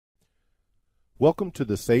Welcome to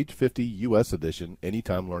the Sage 50 US Edition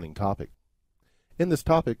Anytime Learning topic. In this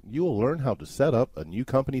topic, you will learn how to set up a new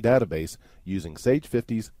company database using Sage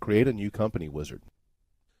 50's Create a New Company wizard.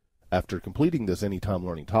 After completing this Anytime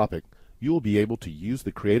Learning topic, you will be able to use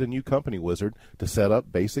the Create a New Company wizard to set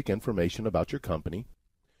up basic information about your company,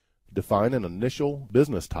 define an initial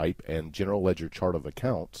business type and general ledger chart of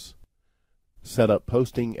accounts, set up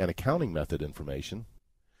posting and accounting method information,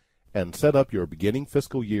 and set up your beginning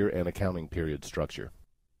fiscal year and accounting period structure.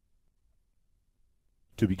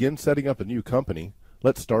 To begin setting up a new company,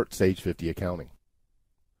 let's start Sage 50 Accounting.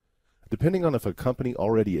 Depending on if a company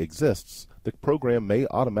already exists, the program may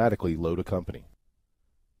automatically load a company.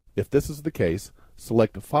 If this is the case,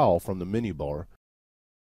 select File from the menu bar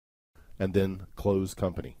and then Close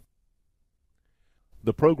Company.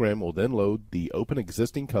 The program will then load the Open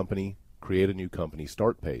Existing Company, Create a New Company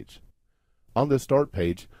start page. On this start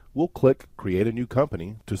page, we'll click Create a New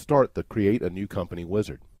Company to start the Create a New Company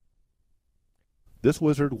wizard. This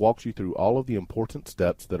wizard walks you through all of the important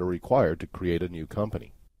steps that are required to create a new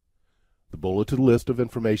company. The bulleted list of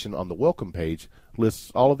information on the Welcome page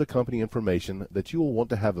lists all of the company information that you will want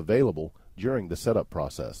to have available during the setup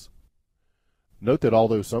process. Note that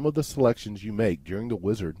although some of the selections you make during the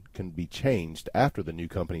wizard can be changed after the new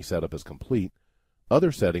company setup is complete,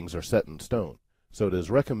 other settings are set in stone. So it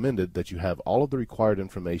is recommended that you have all of the required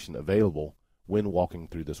information available when walking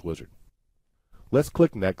through this wizard. Let's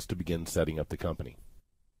click Next to begin setting up the company.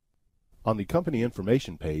 On the Company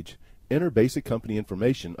Information page, enter basic company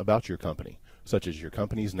information about your company, such as your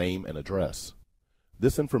company's name and address.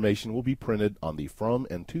 This information will be printed on the From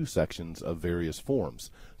and To sections of various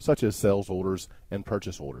forms, such as sales orders and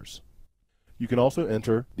purchase orders. You can also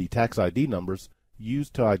enter the tax ID numbers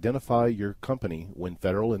used to identify your company when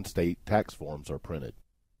federal and state tax forms are printed.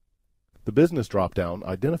 The Business drop-down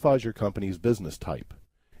identifies your company's business type.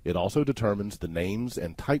 It also determines the names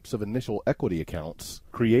and types of initial equity accounts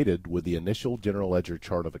created with the initial general ledger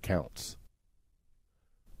chart of accounts.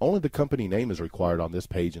 Only the company name is required on this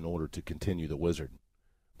page in order to continue the wizard.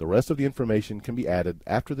 The rest of the information can be added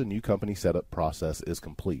after the new company setup process is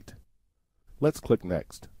complete. Let's click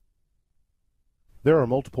Next. There are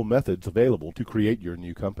multiple methods available to create your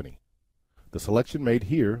new company. The selection made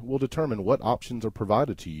here will determine what options are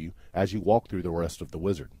provided to you as you walk through the rest of the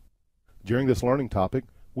wizard. During this learning topic,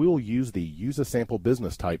 we will use the Use a Sample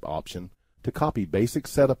Business Type option to copy basic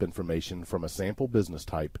setup information from a sample business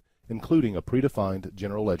type, including a predefined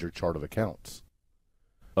general ledger chart of accounts.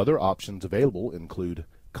 Other options available include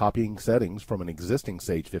copying settings from an existing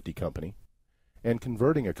Sage 50 company and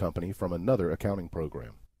converting a company from another accounting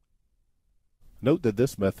program. Note that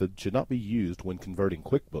this method should not be used when converting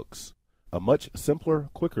QuickBooks. A much simpler,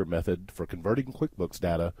 quicker method for converting QuickBooks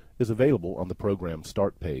data is available on the program's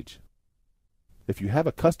Start page. If you have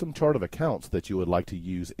a custom chart of accounts that you would like to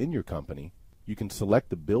use in your company, you can select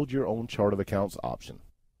the Build Your Own Chart of Accounts option.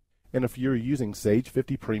 And if you're using Sage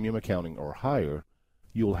 50 Premium Accounting or higher,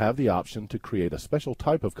 you will have the option to create a special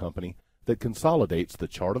type of company that consolidates the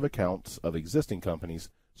chart of accounts of existing companies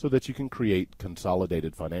so that you can create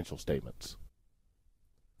consolidated financial statements.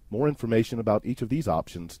 More information about each of these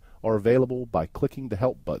options are available by clicking the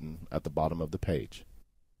Help button at the bottom of the page.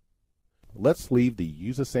 Let's leave the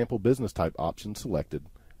Use a Sample Business Type option selected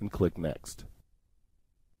and click Next.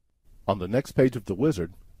 On the next page of the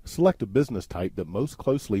wizard, select a business type that most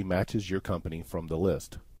closely matches your company from the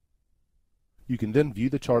list. You can then view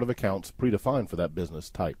the chart of accounts predefined for that business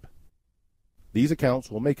type. These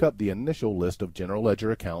accounts will make up the initial list of general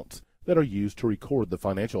ledger accounts that are used to record the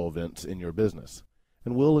financial events in your business,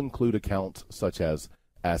 and will include accounts such as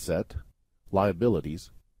asset,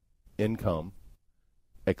 liabilities, income,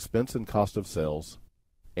 expense and cost of sales,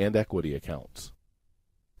 and equity accounts.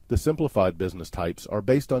 The simplified business types are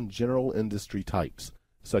based on general industry types,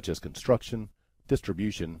 such as construction,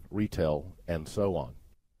 distribution, retail, and so on.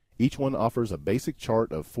 Each one offers a basic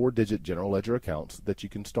chart of 4-digit general ledger accounts that you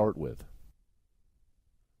can start with.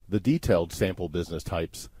 The detailed sample business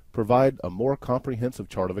types provide a more comprehensive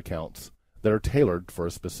chart of accounts that are tailored for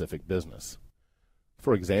a specific business.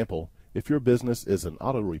 For example, if your business is an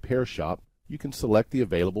auto repair shop, you can select the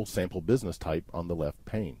available sample business type on the left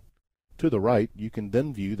pane. To the right, you can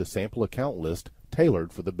then view the sample account list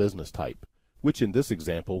tailored for the business type, which in this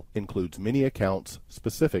example includes many accounts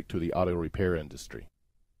specific to the auto repair industry.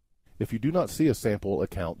 If you do not see a sample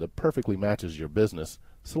account that perfectly matches your business,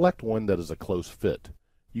 select one that is a close fit.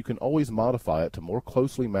 You can always modify it to more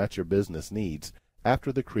closely match your business needs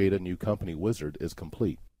after the Create a New Company wizard is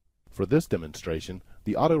complete. For this demonstration,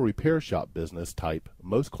 the auto repair shop business type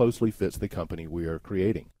most closely fits the company we are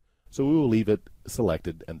creating, so we will leave it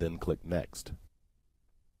selected and then click Next.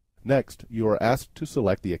 Next, you are asked to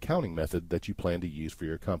select the accounting method that you plan to use for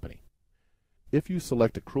your company. If you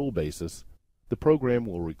select accrual basis, the program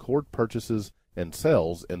will record purchases and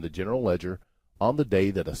sales in the general ledger on the day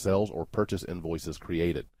that a sales or purchase invoice is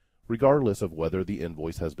created, regardless of whether the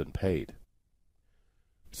invoice has been paid.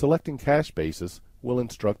 Selecting cash basis will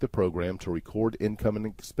instruct the program to record income and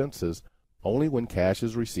expenses only when cash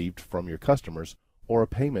is received from your customers or a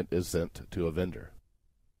payment is sent to a vendor.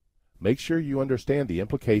 Make sure you understand the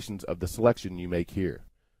implications of the selection you make here.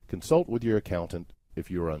 Consult with your accountant if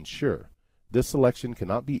you are unsure. This selection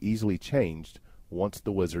cannot be easily changed once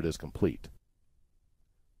the wizard is complete.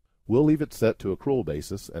 We'll leave it set to accrual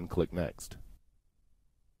basis and click Next.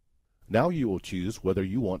 Now you will choose whether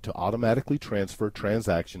you want to automatically transfer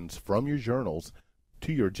transactions from your journals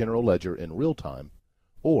to your general ledger in real time,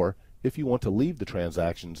 or if you want to leave the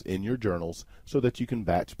transactions in your journals so that you can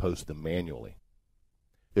batch post them manually.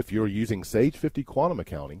 If you're using Sage 50 Quantum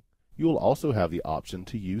Accounting, you will also have the option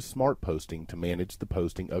to use Smart Posting to manage the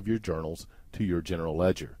posting of your journals to your general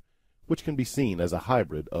ledger, which can be seen as a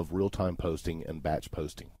hybrid of real-time posting and batch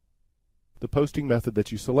posting. The posting method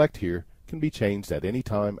that you select here can be changed at any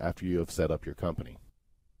time after you have set up your company.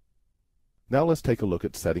 Now let's take a look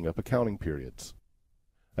at setting up accounting periods.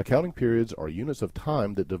 Accounting periods are units of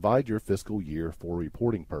time that divide your fiscal year for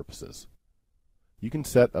reporting purposes. You can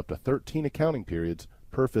set up to 13 accounting periods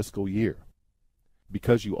per fiscal year.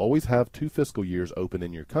 Because you always have 2 fiscal years open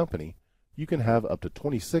in your company, you can have up to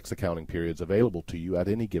 26 accounting periods available to you at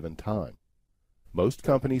any given time. Most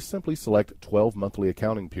companies simply select 12 monthly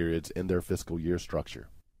accounting periods in their fiscal year structure.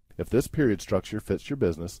 If this period structure fits your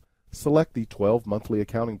business, select the 12 monthly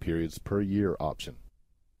accounting periods per year option.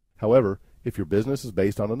 However, if your business is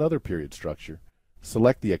based on another period structure,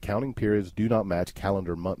 select the accounting periods do not match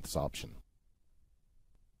calendar months option.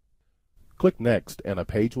 Click Next and a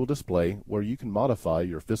page will display where you can modify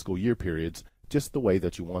your fiscal year periods just the way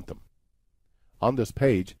that you want them. On this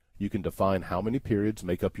page, you can define how many periods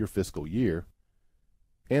make up your fiscal year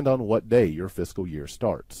and on what day your fiscal year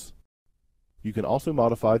starts. You can also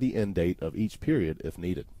modify the end date of each period if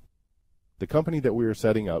needed. The company that we are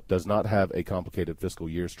setting up does not have a complicated fiscal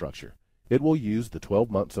year structure. It will use the 12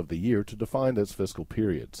 months of the year to define its fiscal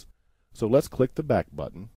periods. So let's click the Back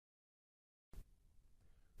button,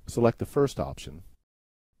 select the first option,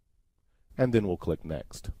 and then we'll click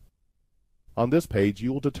Next. On this page,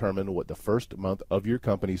 you will determine what the first month of your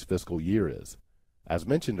company's fiscal year is. As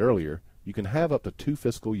mentioned earlier, you can have up to 2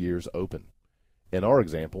 fiscal years open. In our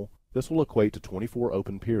example, this will equate to 24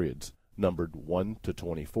 open periods, numbered 1 to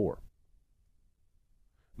 24.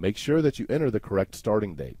 Make sure that you enter the correct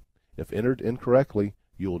starting date. If entered incorrectly,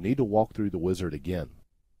 you will need to walk through the wizard again.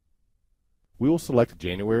 We will select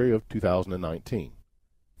January of 2019.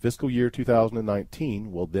 Fiscal year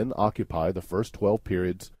 2019 will then occupy the first 12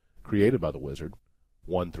 periods created by the wizard,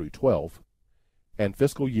 1 through 12, and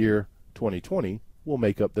fiscal year 2020 will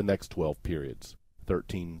make up the next 12 periods,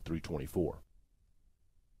 13 through 24.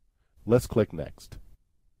 Let's click Next.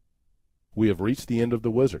 We have reached the end of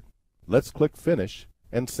the wizard. Let's click Finish,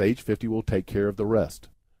 and Sage 50 will take care of the rest,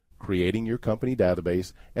 creating your company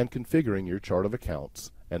database and configuring your chart of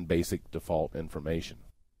accounts and basic default information.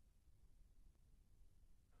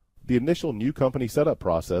 The initial new company setup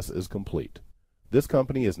process is complete. This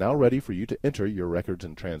company is now ready for you to enter your records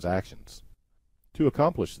and transactions. To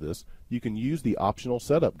accomplish this, you can use the optional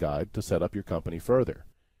setup guide to set up your company further.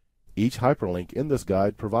 Each hyperlink in this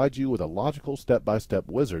guide provides you with a logical step-by-step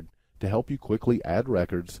wizard to help you quickly add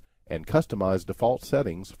records and customize default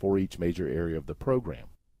settings for each major area of the program.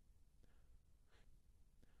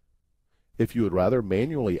 If you would rather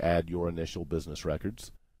manually add your initial business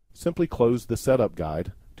records, simply close the setup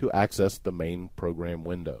guide to access the main program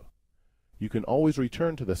window. You can always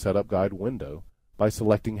return to the setup guide window by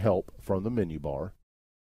selecting Help from the menu bar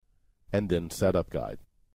and then Setup Guide.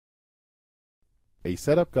 A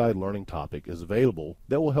Setup Guide learning topic is available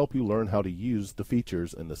that will help you learn how to use the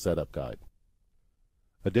features in the Setup Guide.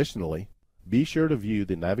 Additionally, be sure to view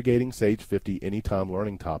the Navigating Sage 50 Anytime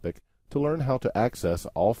learning topic to learn how to access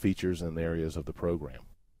all features and areas of the program.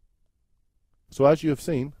 So as you have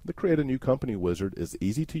seen, the Create a New Company wizard is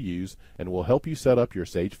easy to use and will help you set up your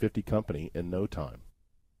Sage 50 company in no time.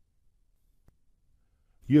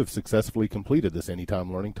 You have successfully completed this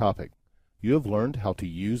Anytime learning topic. You have learned how to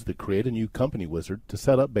use the Create a New Company wizard to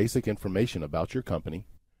set up basic information about your company,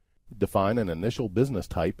 define an initial business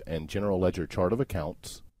type and general ledger chart of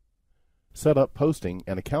accounts, set up posting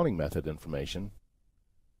and accounting method information,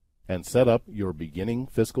 and set up your beginning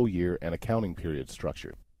fiscal year and accounting period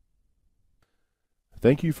structure.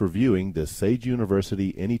 Thank you for viewing this Sage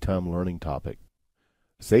University Anytime learning topic.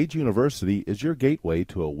 Sage University is your gateway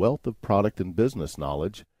to a wealth of product and business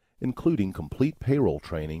knowledge, including complete payroll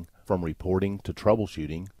training from reporting to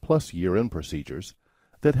troubleshooting, plus year-end procedures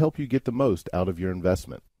that help you get the most out of your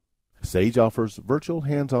investment. Sage offers virtual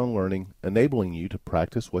hands-on learning, enabling you to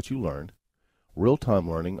practice what you learned, real-time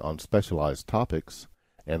learning on specialized topics,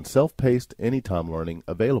 and self-paced anytime learning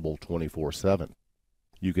available 24/7.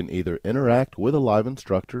 You can either interact with a live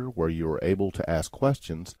instructor where you are able to ask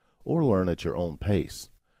questions or learn at your own pace.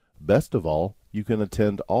 Best of all, you can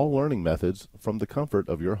attend all learning methods from the comfort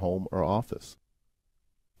of your home or office.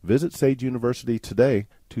 Visit Sage University today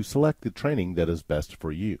to select the training that is best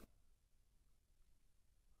for you.